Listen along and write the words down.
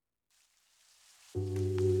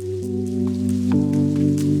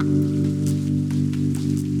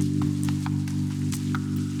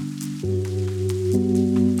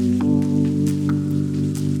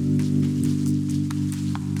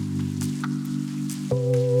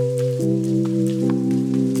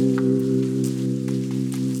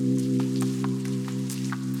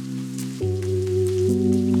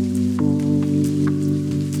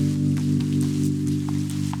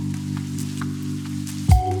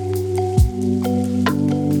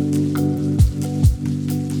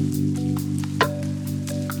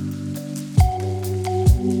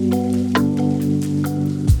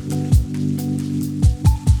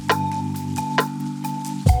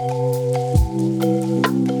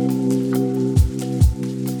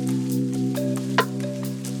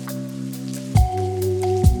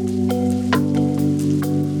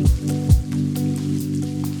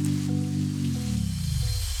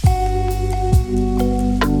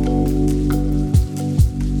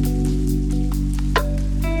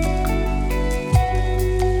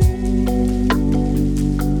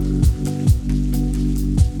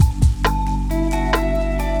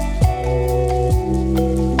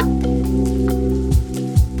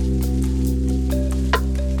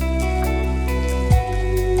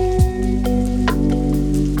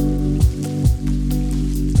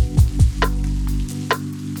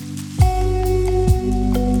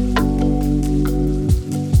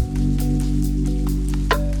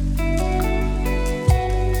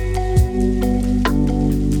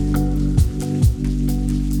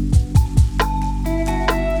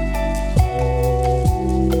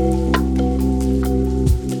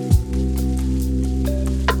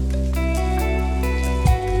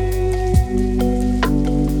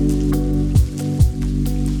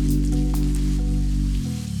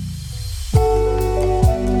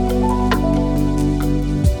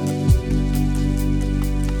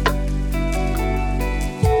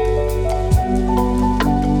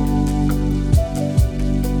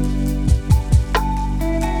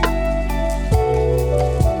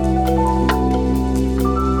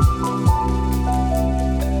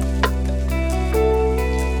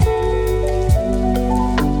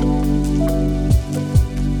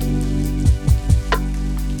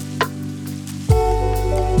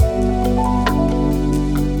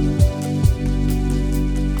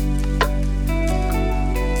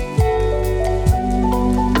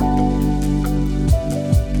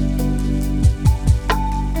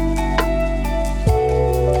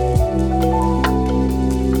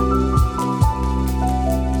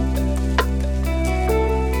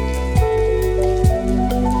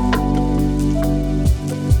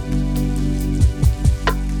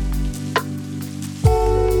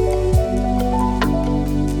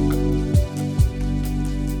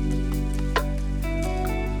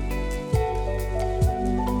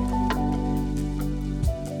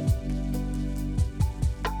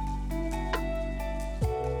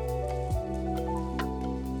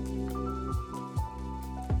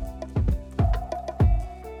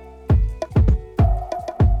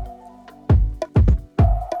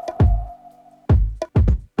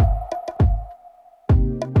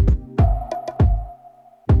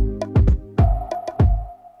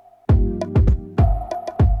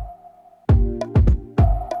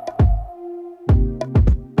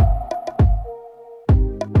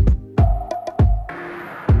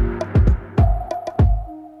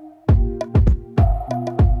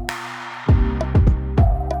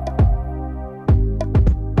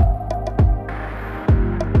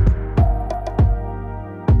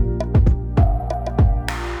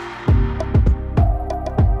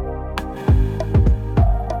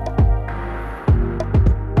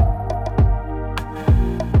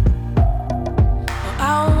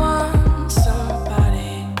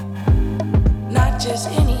just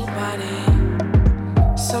anybody.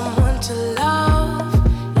 Someone to love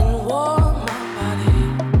and warm my body.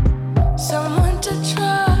 Someone to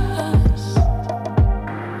trust.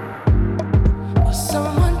 Or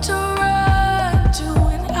someone to run to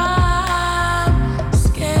when I'm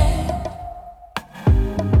scared.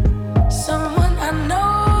 Someone I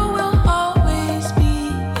know will always be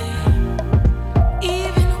there.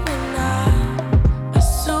 Even when I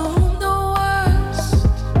assume the worst.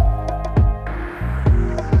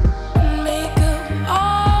 And make up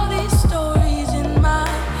all these stories in my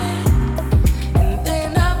head. And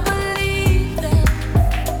then I believe them.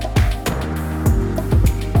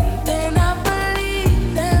 And then I believe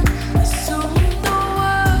them. Assume the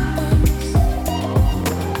worst.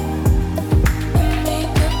 And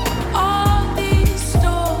make up all these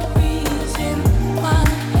stories in my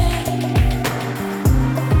head.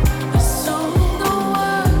 Assume the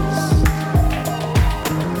worst.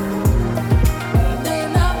 And then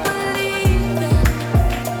I believe them.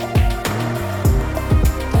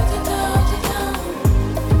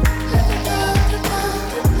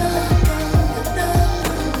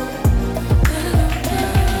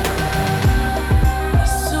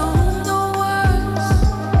 Assume the worst.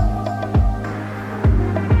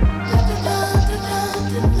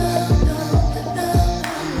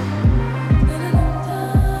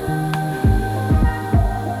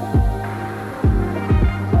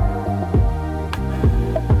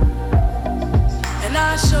 And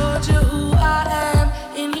I showed you who I am,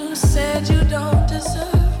 and you said you don't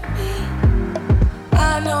deserve me.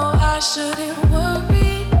 I know I shouldn't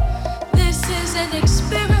worry. This is an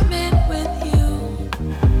experiment with you.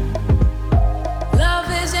 Love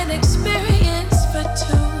is an experience for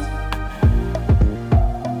two.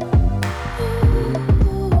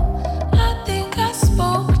 Ooh, I think I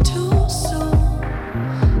spoke too soon.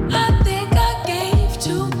 I think I gave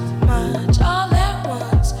too much all at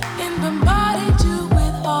once and bombarded you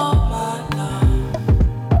with all my love.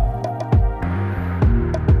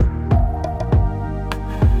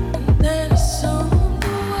 And then assume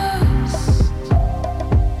the worst.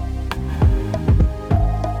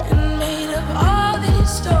 And made up all these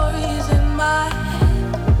stories in my head.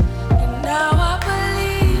 And now I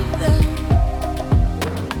believe them.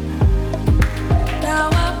 Now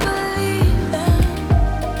I believe them.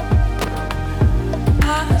 I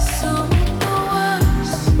assume the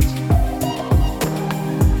worst.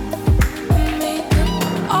 And make up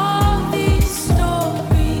all these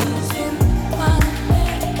stories in my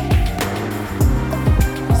head.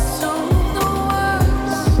 Assume the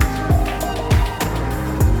worst.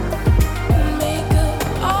 And make up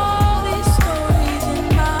all these stories in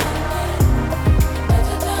my head.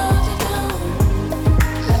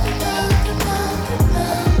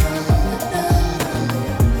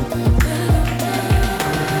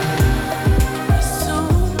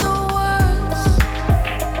 Assume the worst.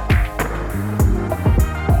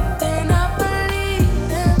 Then I believe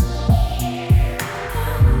them.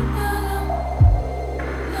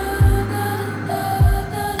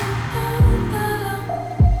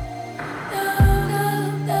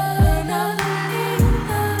 Then I believe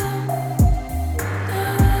them.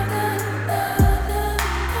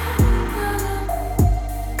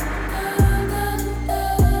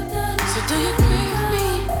 So do you crave me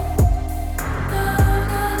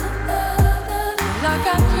like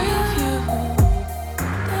I crave you?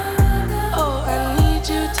 Oh, I need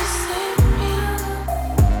you to save me.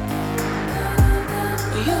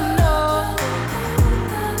 You know,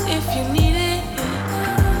 if you needed it,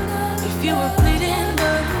 if you were bleeding,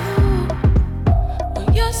 but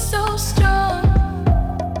ooh, you're so strong.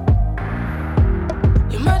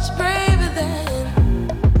 You're much braver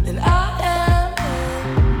than I am.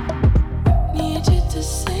 Need you to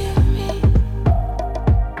save me.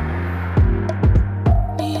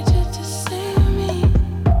 Need you to save me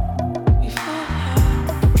before I.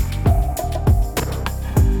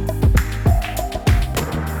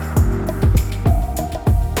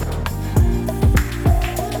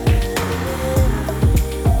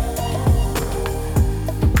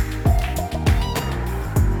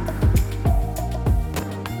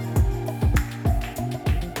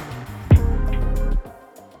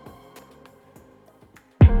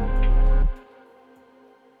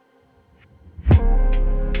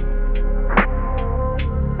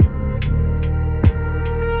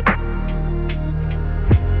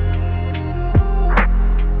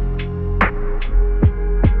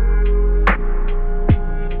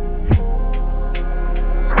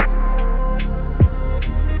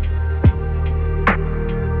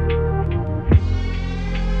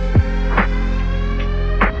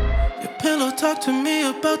 Talk to me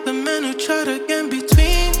about the men who try to get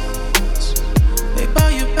between us. They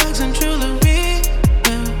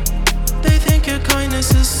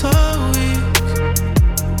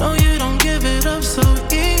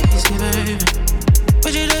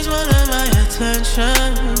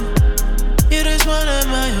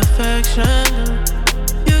direction.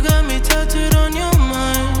 You got me tattooed on your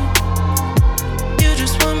mind. You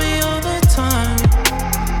just want me all the time.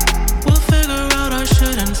 We'll figure out, I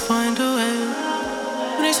shouldn't find a way.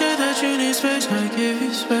 When you say that you need space, I give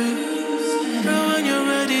you space. Girl, when you're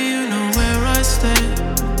ready, you know where I stay.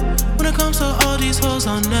 When it comes to all these hoes,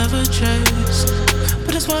 I'll never chase.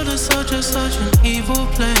 But this world is such an evil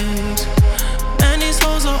place. And these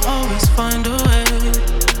hoes will always find a way.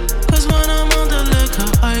 Cause when I'm on the liquor,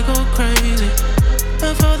 I go crazy.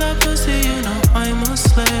 And for that pussy, you know I'm a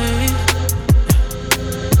slave.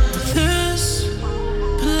 This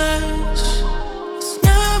place is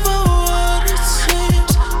never what it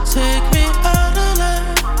seems. Take me out of LA.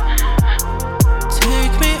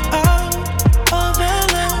 Take me out of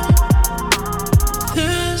LA.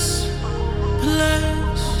 This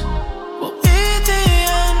place will be the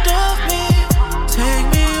end of me. Take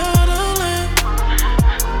me out of LA.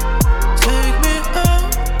 Take me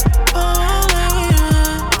out of LA.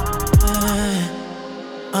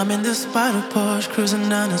 I'm in this spider Porsche cruising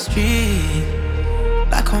down the street.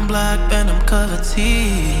 Black on black, Venom covered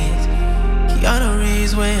teeth. Keanu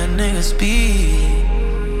Reeves way a nigga speed.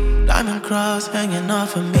 Diamond cross hanging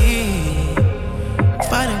off of me.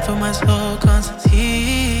 Fighting for my soul,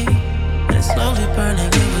 Constantine. And it's slowly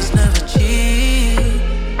burning, it was never cheap.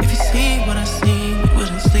 If you see what I seen, you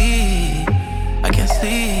wouldn't sleep. I can't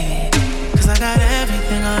sleep, cause I got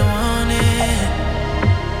everything I wanted.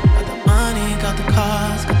 Got the money, got the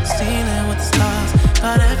cars, got the ceiling with the stars.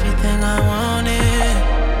 Got everything I wanted,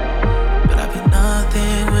 but I'd be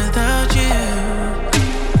nothing without you.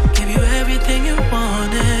 Give you everything you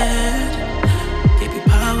wanted. Give you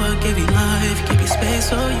power, give you life, give you space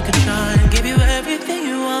so you can shine. Give you everything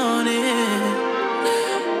you wanted,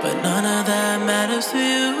 but none of that matters to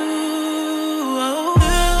you.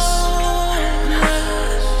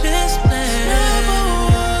 This place never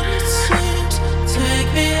what it seems. Take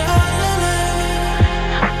me out of LA.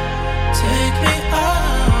 Take me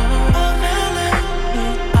out of LA.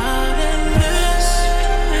 Out of this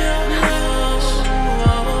place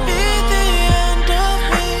will be the end of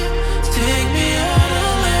me. Take me out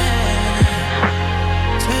of LA.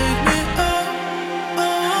 Take me out of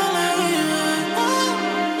LA.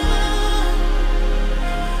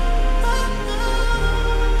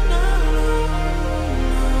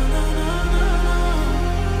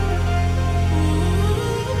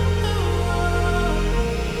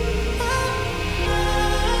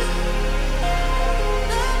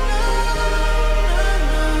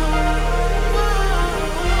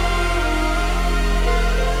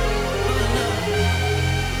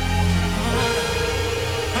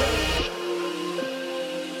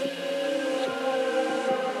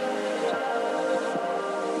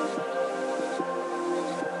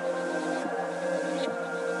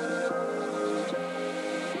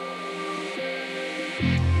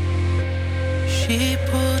 She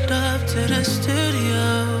pulled up to the studio.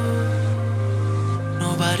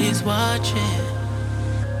 Nobody's watching.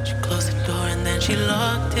 She closed the door and then she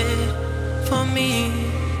locked it. For me,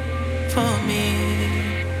 for me.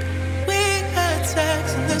 We had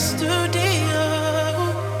sex in the studio.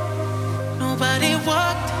 Nobody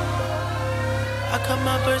walked. I cut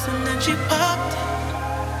my purse and then she popped it.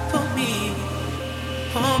 For me,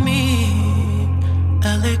 for me.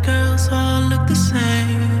 LA girls all look the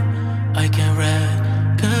same. I can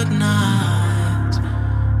recognize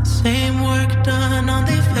same work done on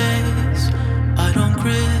their face. I don't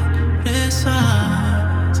criticize.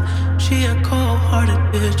 She a cold-hearted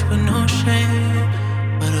bitch with no shame,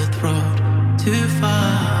 but her throat too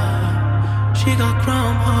far. She got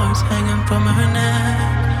chrome hearts hanging from her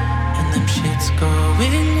neck, and them shits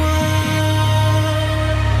going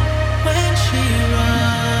wild when she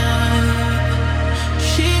rides.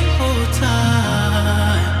 She hold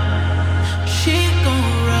tight. She gon'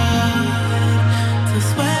 ride till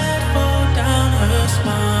sweat fall down her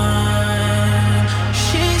spine.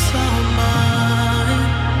 She's all mine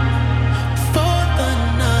for the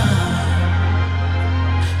night.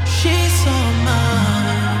 She's all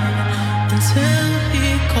mine until he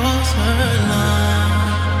calls her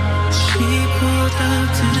line. She pulled up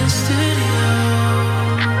to the studio.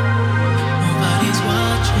 Nobody's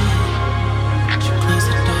watching. She closed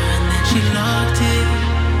the door and then she locked it.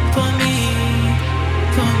 For me,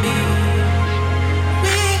 for me.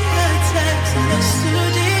 We had sex in the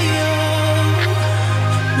studio.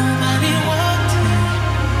 Nobody walked in.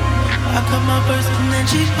 I cut my purse and then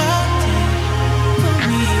she popped it. For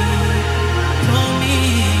me, for me.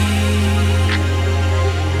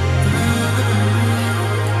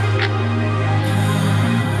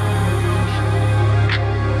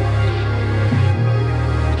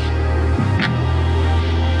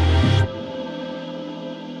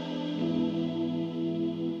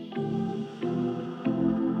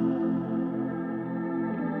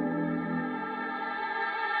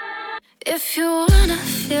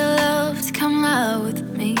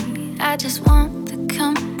 with me. I just want the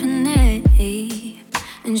company,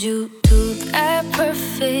 and you do that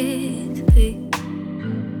perfectly.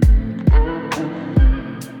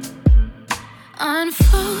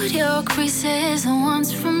 Unfold your creases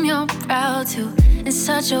once from your brow to in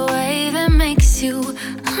such a way that makes you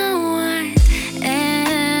unwind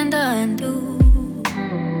and undo.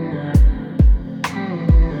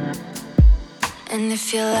 And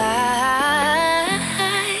if you lie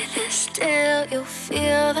there still, you'll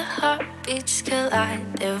feel the heartbeats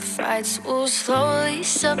collide. Their fights will slowly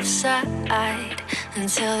subside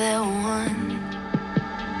until they're one.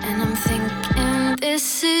 And I'm thinking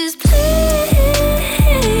this is bliss.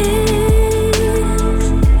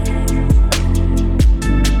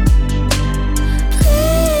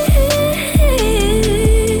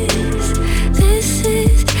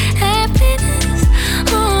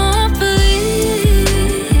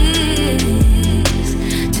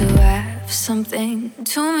 Something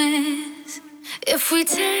to miss. If we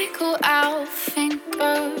tangle our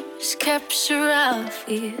fingers, capture our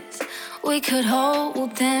fears, we could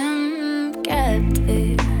hold them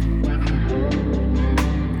captive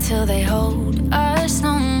till they hold us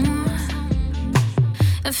no more.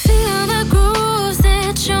 And feel the grooves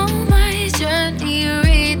that show my journey.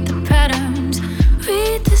 Read the patterns,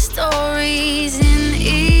 read the stories in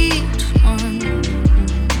each one.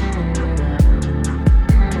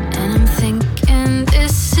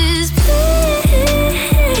 This is bliss.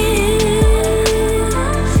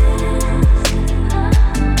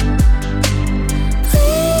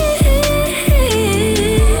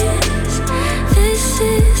 Bliss. This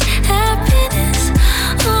is happiness.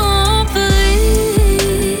 Oh, bliss.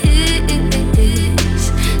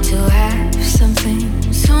 To have something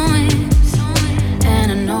to miss. And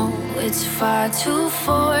I know it's far too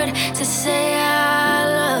forward to say I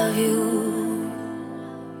love you.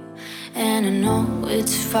 And I know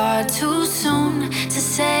it's far too soon to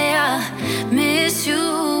say I miss you.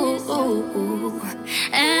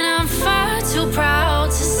 And I'm far too proud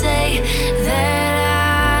to say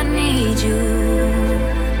that I need you.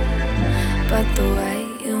 But the way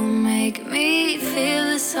you make me feel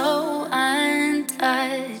is so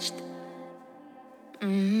untouched.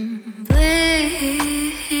 Bliss.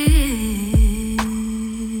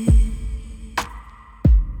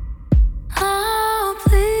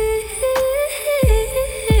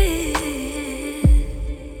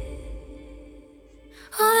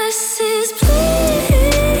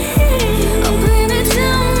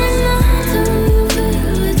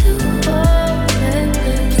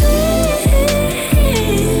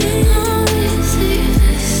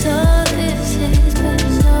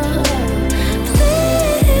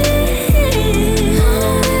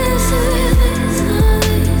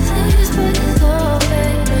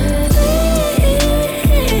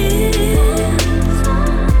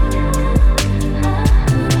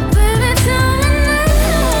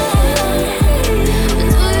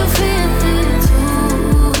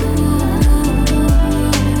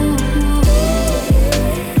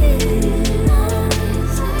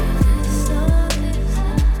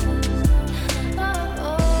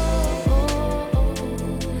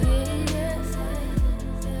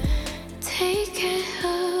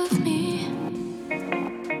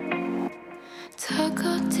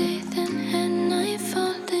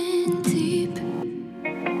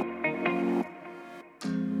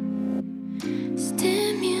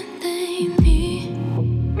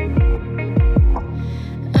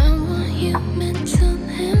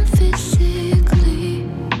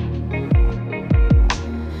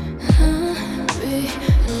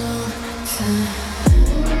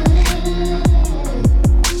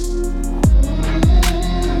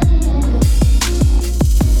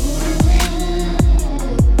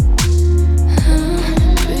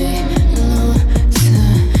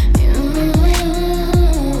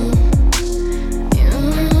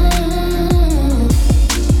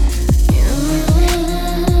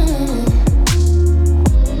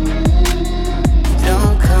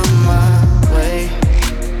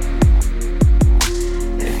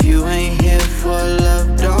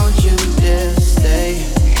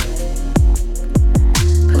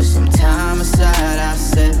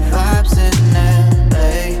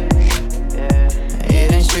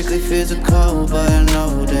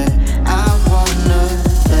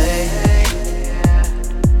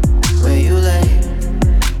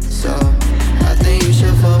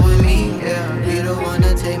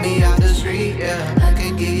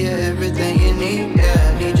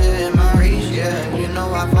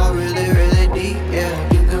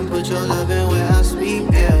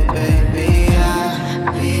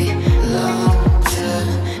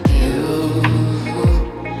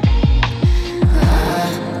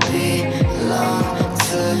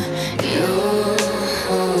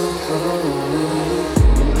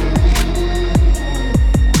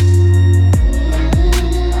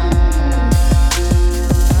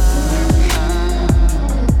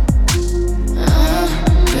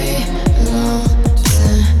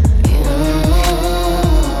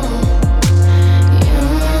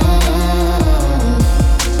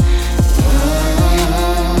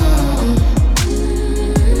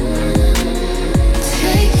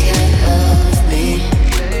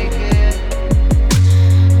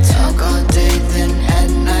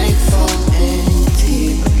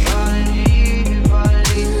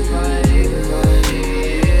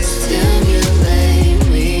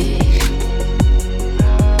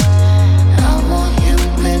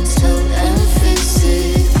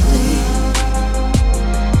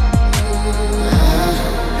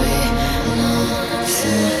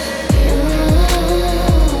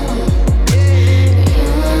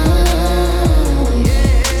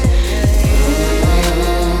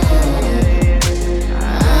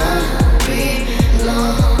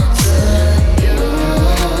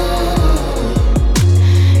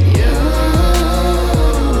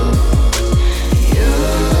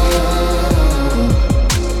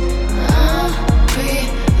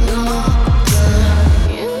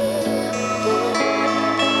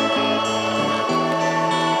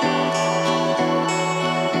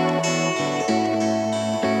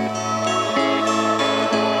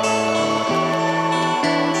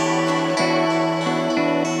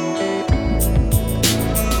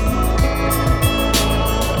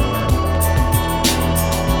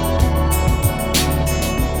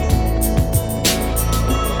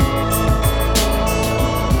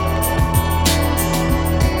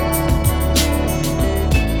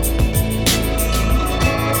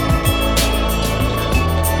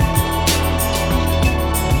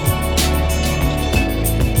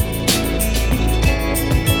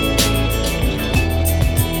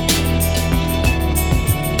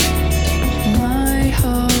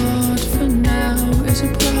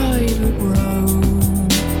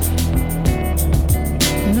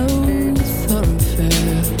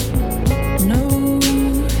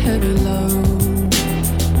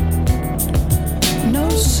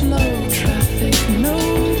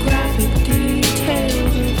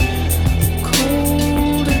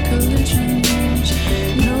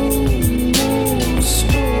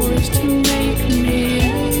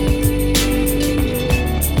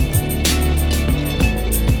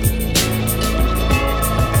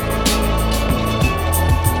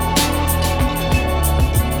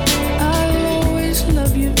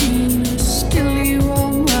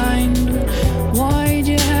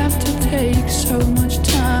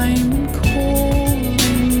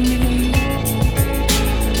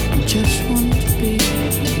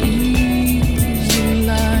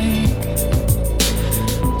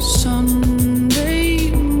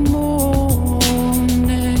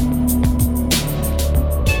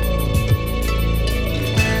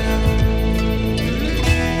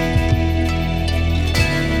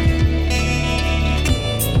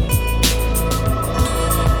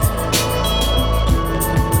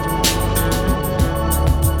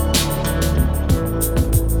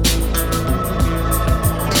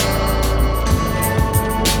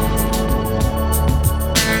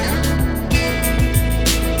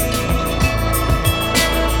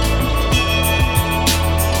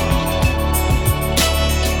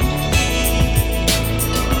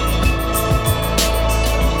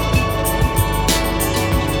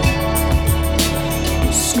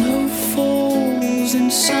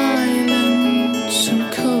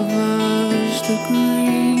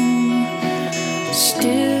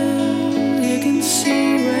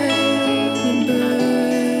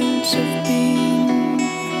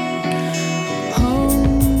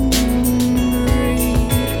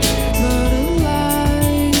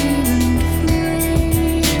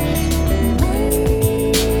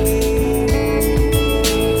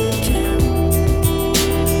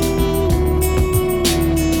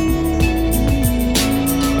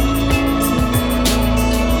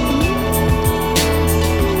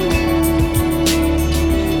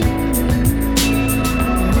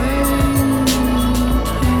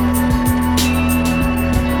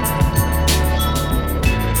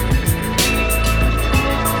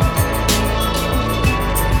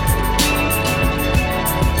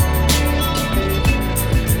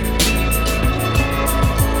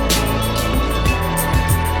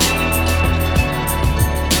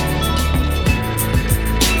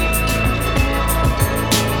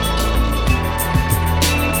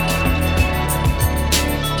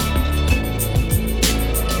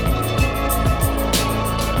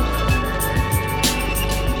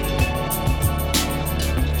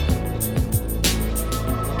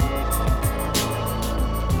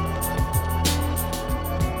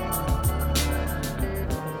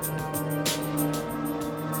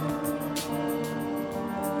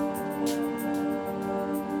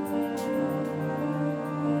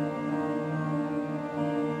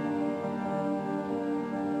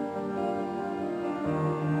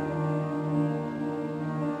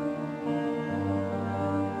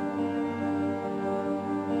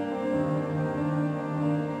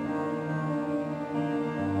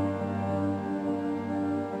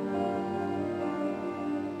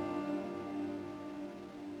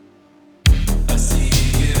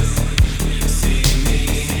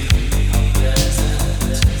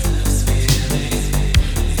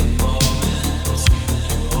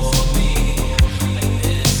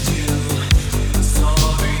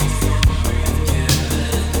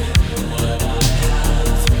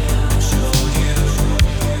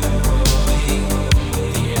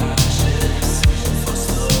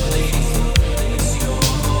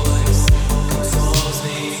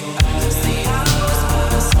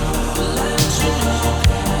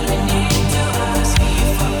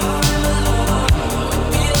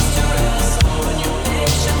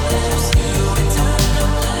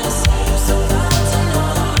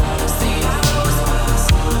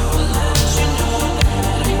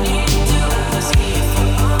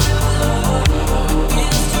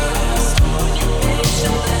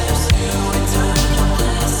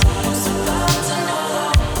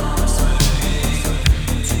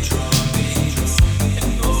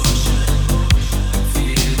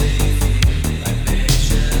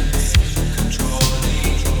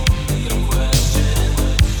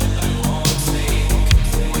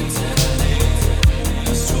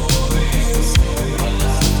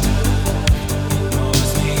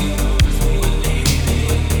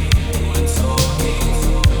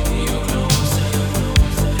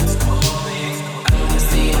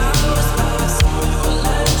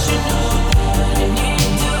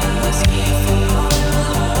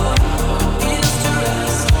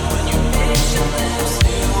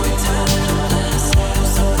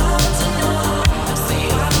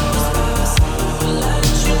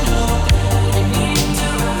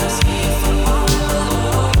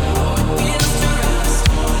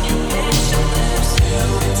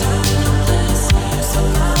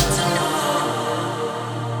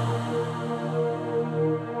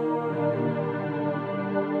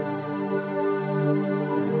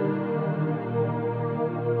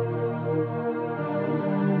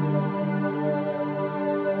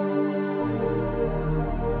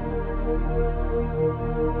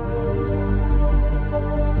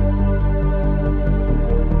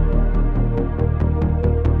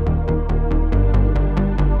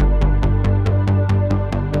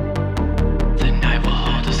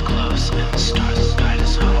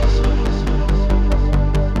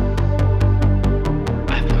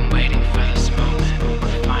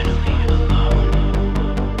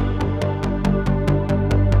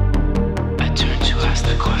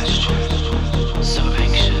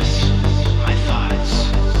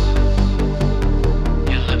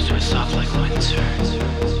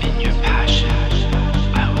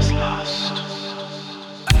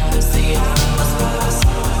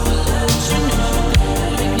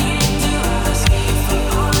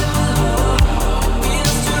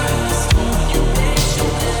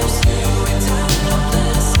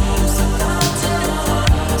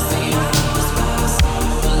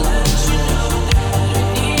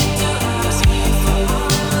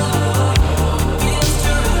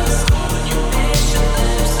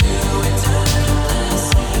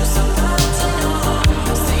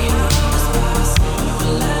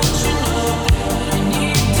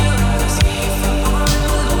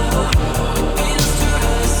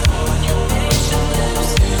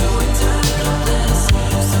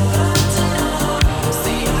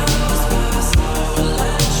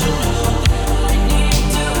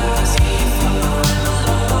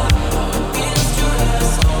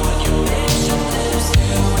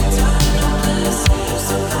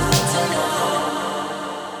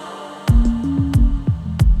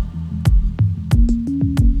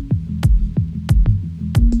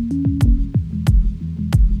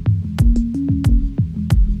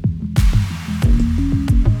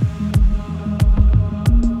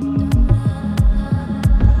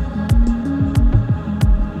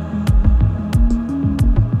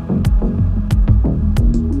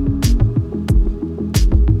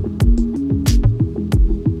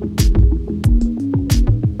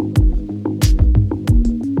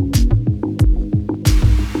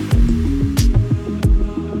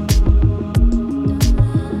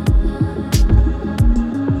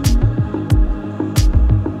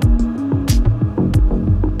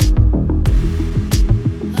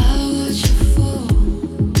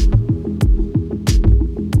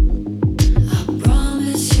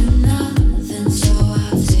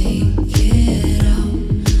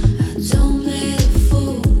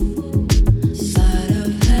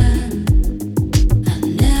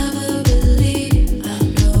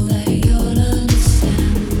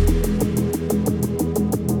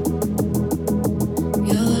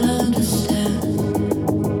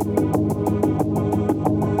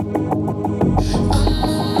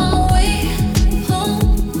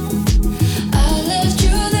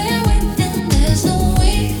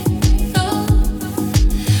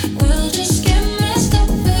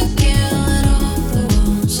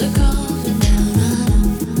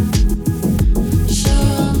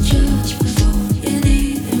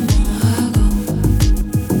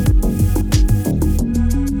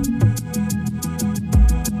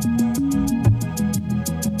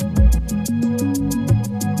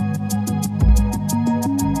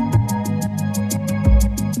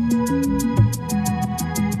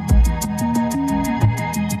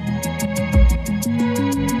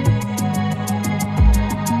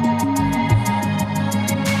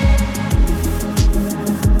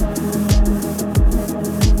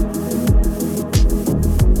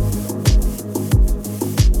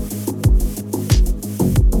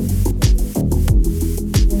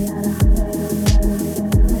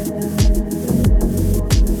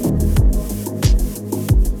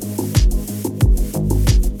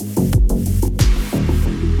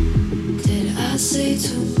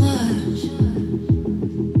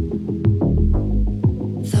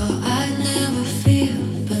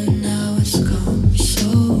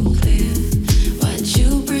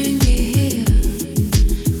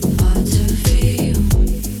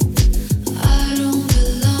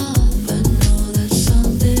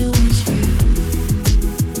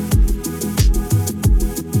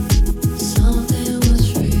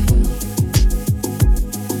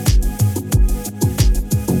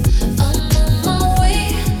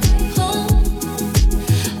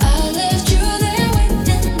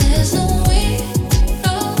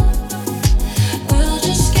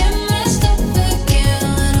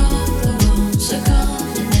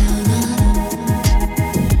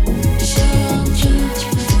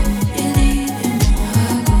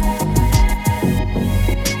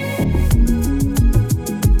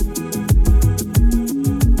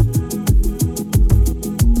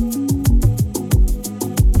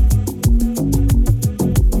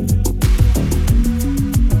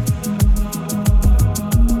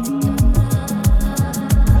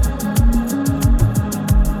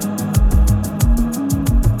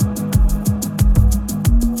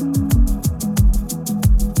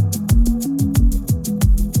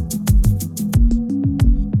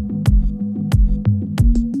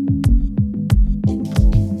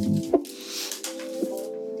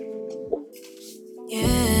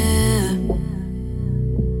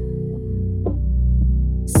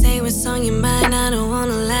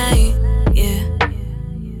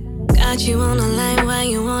 What you wanna lie, why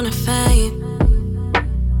you wanna fight?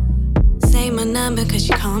 Say my number cause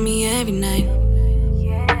you call me every night.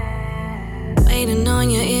 Waiting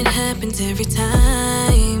on you, it happens every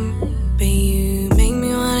time. But you make me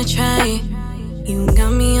wanna try it. You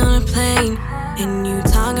got me on a plane, and you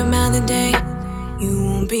talk about the day. You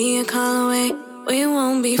won't be a call away. We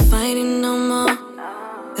won't be fighting no more.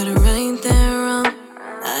 Gotta right that wrong.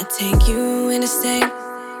 I take you interstate,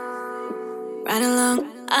 right along.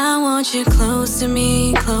 I want you close to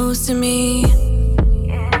me, close to me.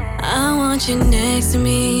 I want you next to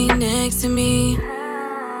me, next to me.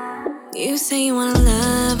 You say you wanna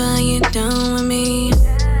love, are you done with me?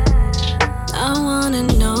 I wanna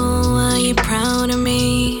know, are you proud of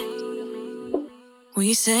me?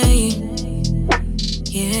 We say,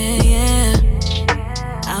 yeah, yeah.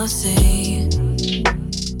 I'll say,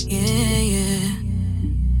 yeah, yeah.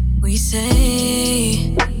 We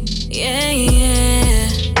say, yeah, yeah.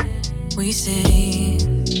 We say,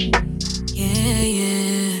 yeah,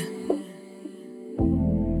 yeah.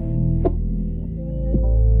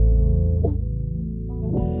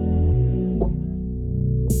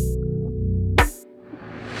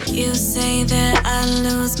 You say that I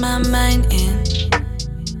lose my mind and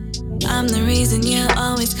I'm the reason you're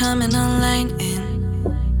always coming online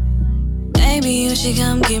and maybe you should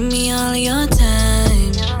come give me all of your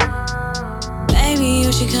time. Maybe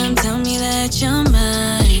you should come tell me that you're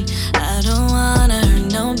mine. I don't wanna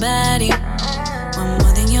hurt nobody, want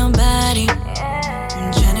more than your body.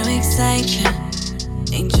 I'm trying to excite you,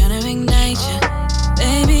 ain't trying to ignite you.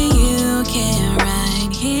 Baby, you can't right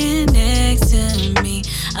here next to me.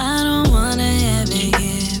 I don't wanna ever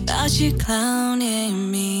hear about you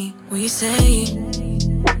clowning me. We say,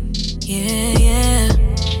 yeah, yeah.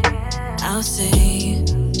 I'll say,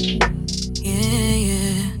 yeah,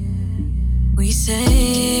 yeah. We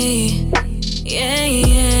say, yeah,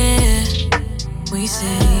 yeah. We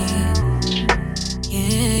say,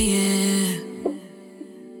 yeah, yeah.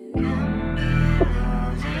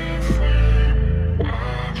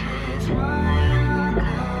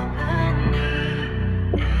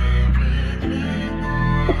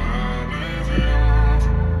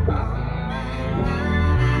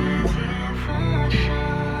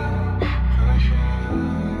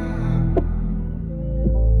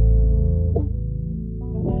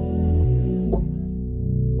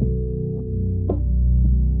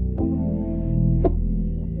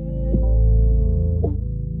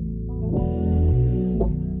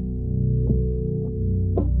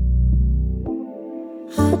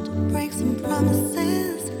 Break some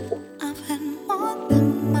promises. I've had more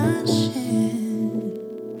than my share.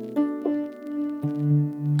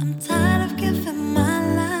 I'm tired of giving my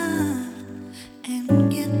love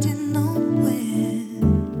and getting nowhere.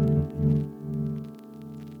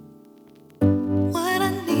 What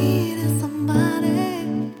I need is somebody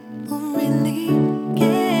who really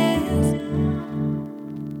cares.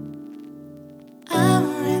 I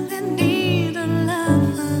really need a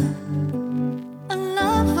lover. A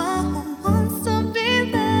lover who wants to be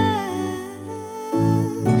there.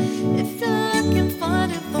 If you're looking for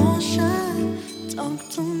devotion, talk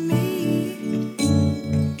to me.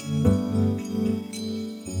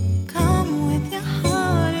 Come with your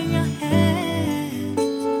heart in your hand.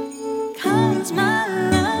 'Cause my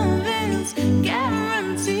love is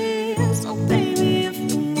guaranteed. So baby, if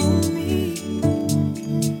you want me,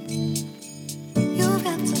 you've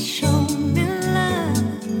got to show me love.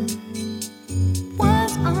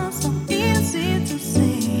 Words are so easy to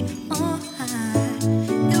say, oh hi.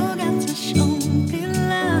 You got to show me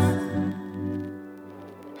love.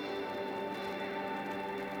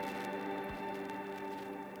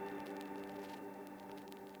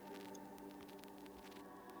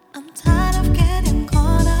 I'm tired of getting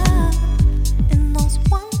caught up in those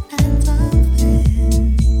one-night affairs.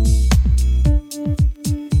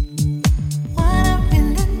 What I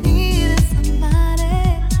really need is somebody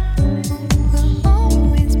who will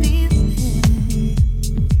always be there.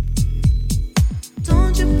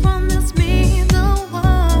 Don't you promise me the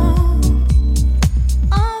world,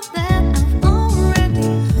 all that I've already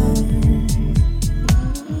heard.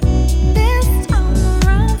 This time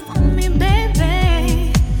around for me,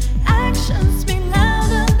 baby. Actions speak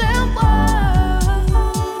louder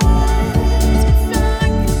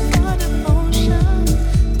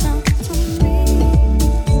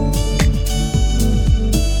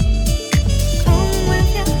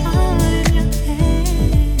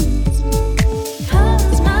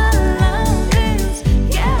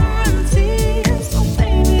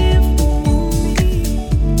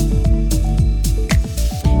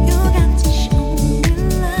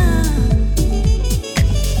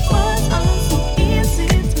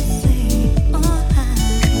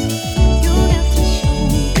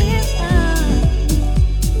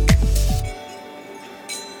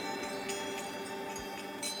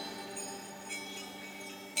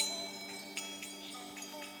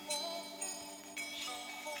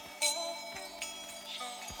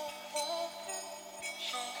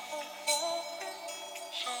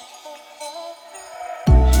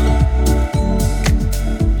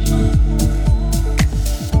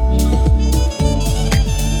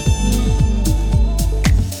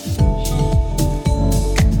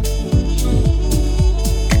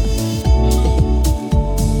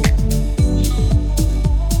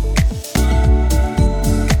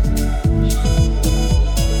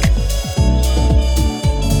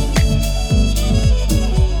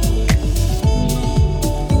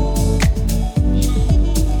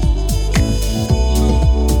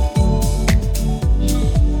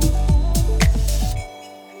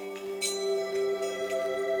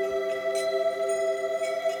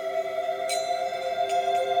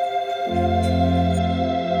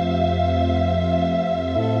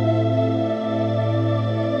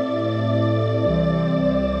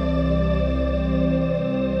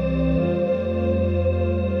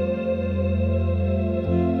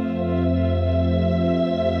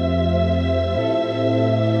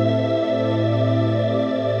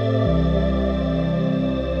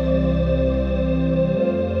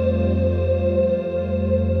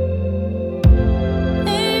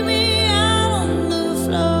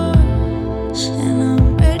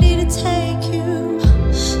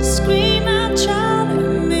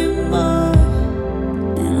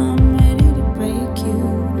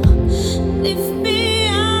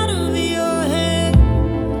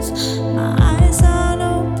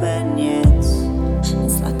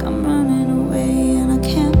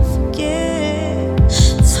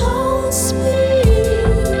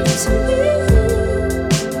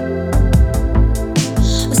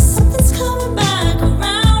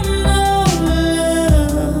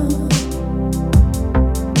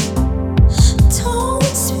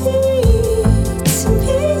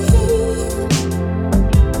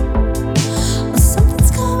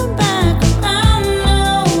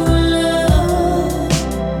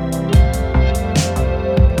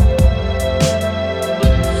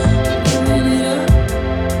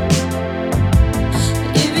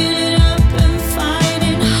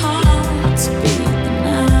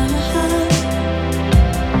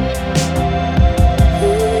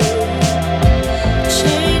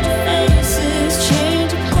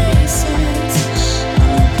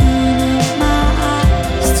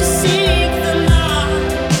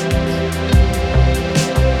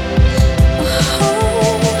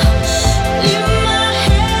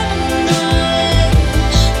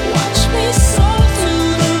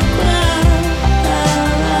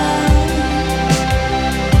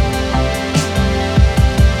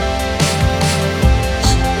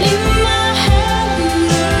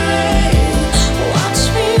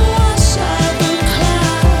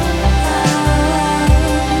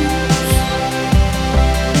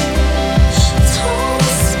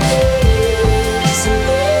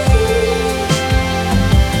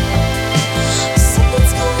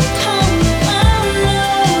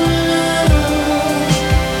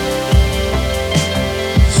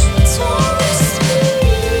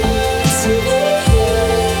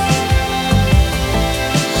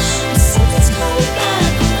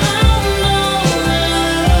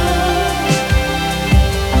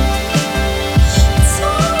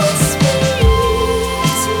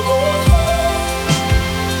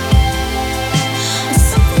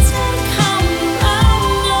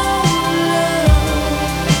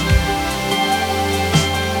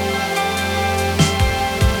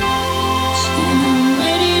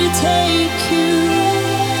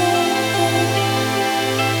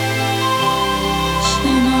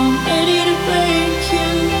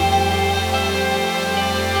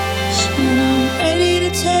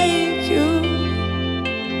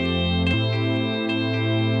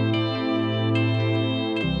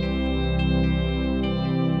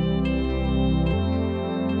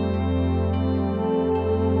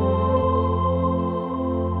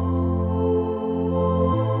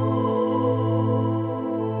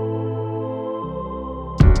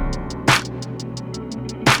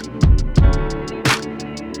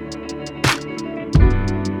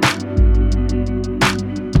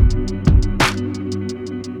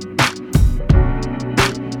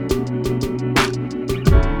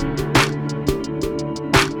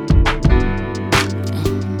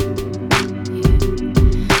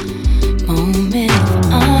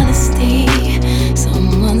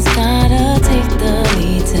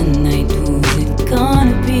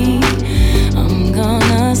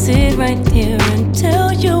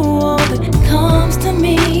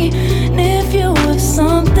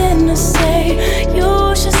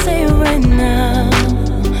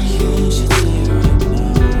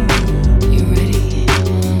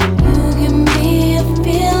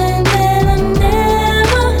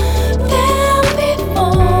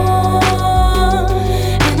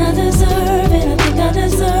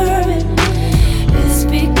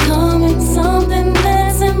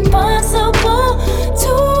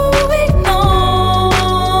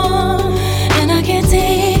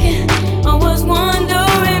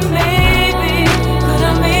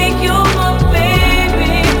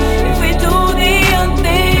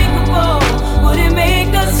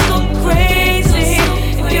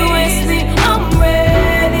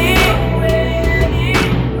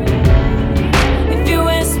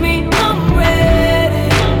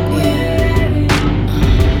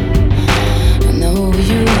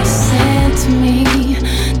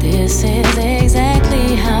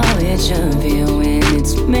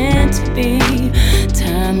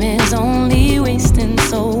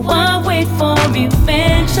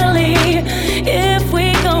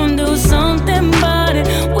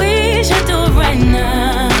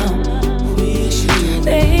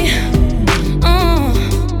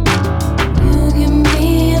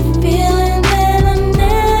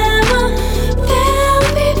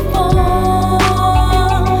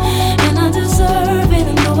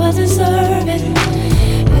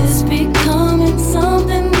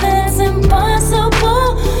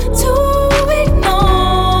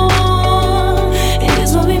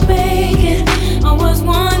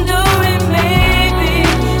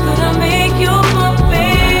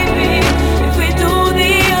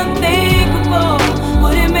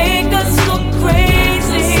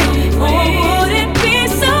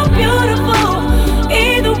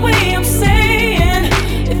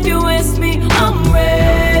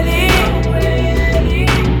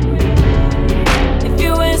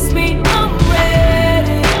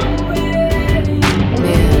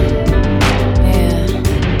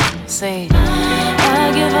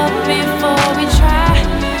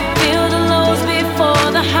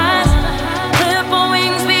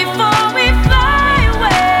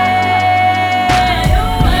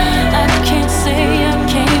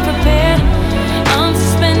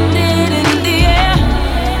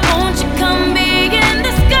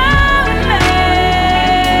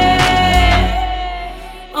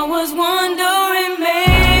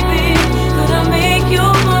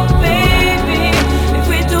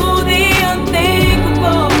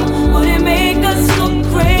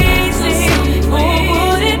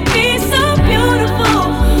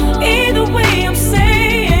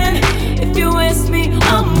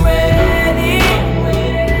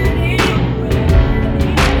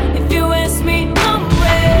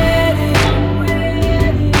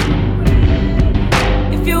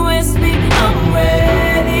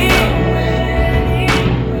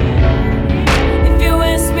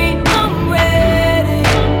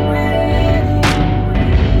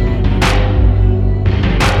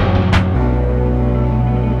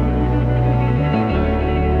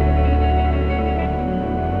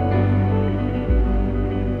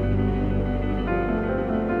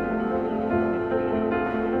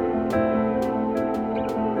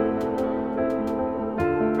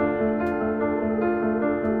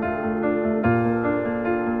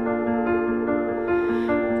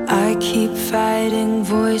keep fighting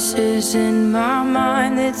voices in my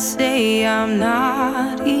mind that say I'm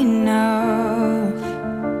not enough.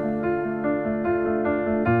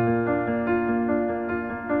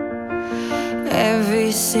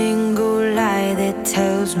 Every single lie that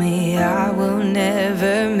tells me I will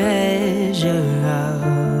never measure up.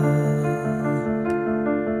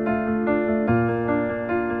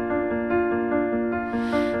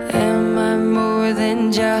 Am I more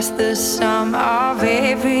than just the sum of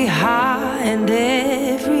every high and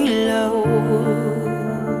every low?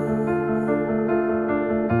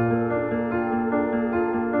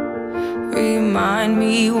 Remind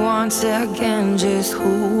me once again just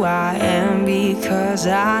who I am, because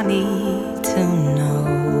I need to know.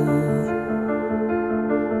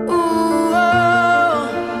 Ooh, oh,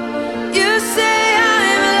 you say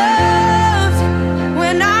I'm loved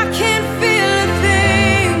when I can't feel a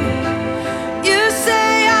thing. You say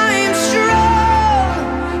I'm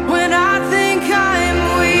strong when I think I'm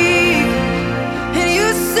weak. And you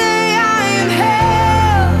say I am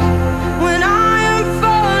held when I am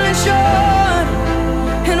falling short.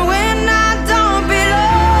 And when I don't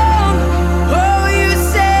belong, oh, you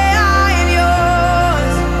say I am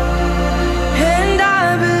yours. And I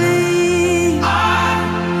believe,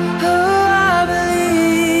 oh, I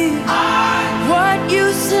believe what you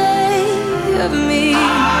say of me.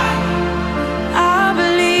 I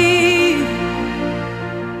believe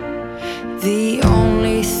the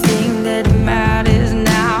only thing that matters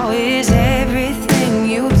now is everything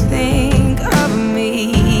you think of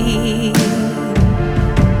me.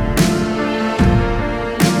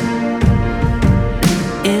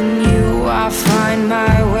 In you I find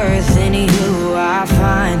my worth, in you I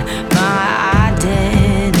find my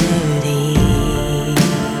identity.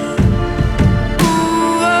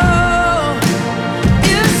 Ooh, oh,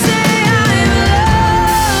 you say I'm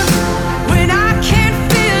loved when I can't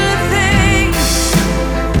feel a thing.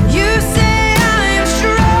 You say I'm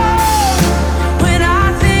strong when I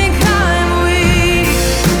think I'm weak.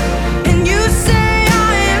 And you say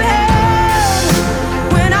I am held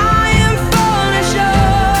when I am falling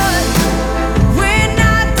short. When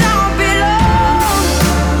I don't belong,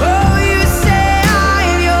 oh, you say I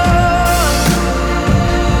am yours.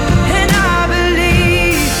 And I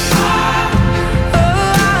believe, oh,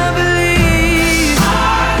 I believe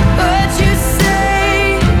what you say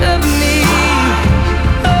of me.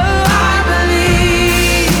 Oh, I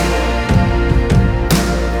believe.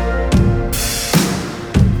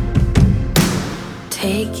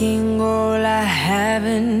 Taking all I have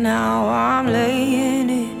and now I'm laying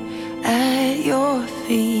it at your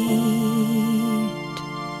feet.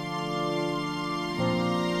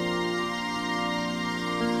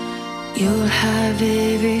 You'll have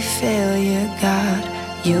every failure, God.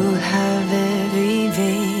 You'll have every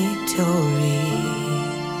victory.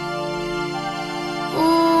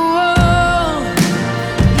 Ooh, oh,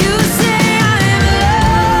 you say I'm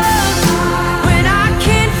loved when I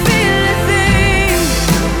can't feel a thing.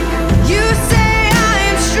 You say I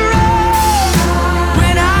am strong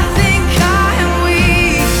when I think I am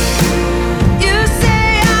weak. You say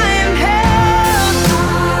I am held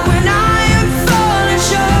when I am falling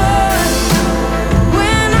short.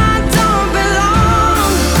 When I don't belong,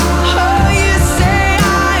 oh, you say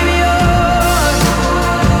I'm yours.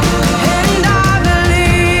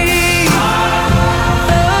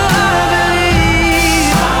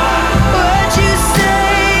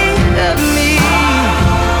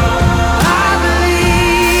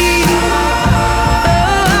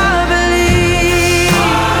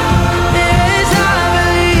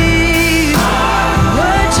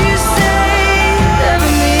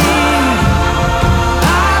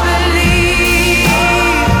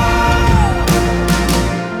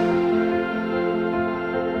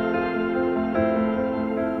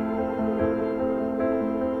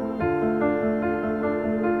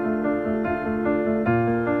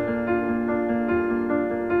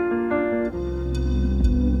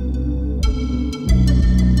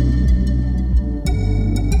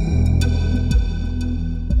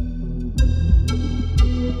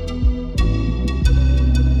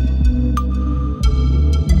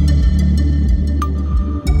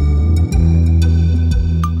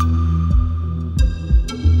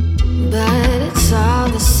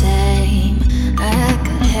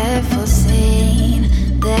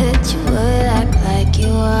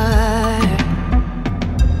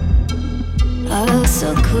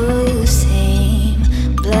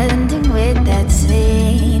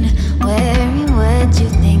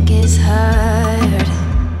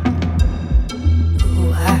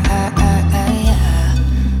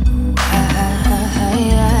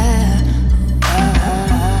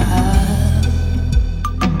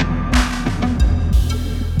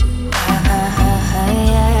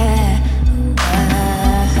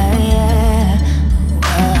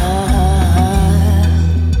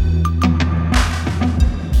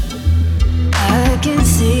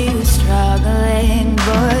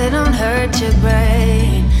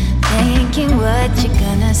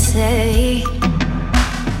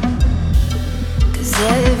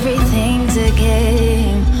 Everything's a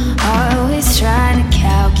game. Always trying to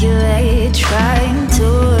calculate, trying to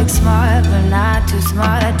look smart, but not too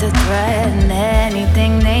smart to threaten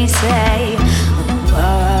anything they say.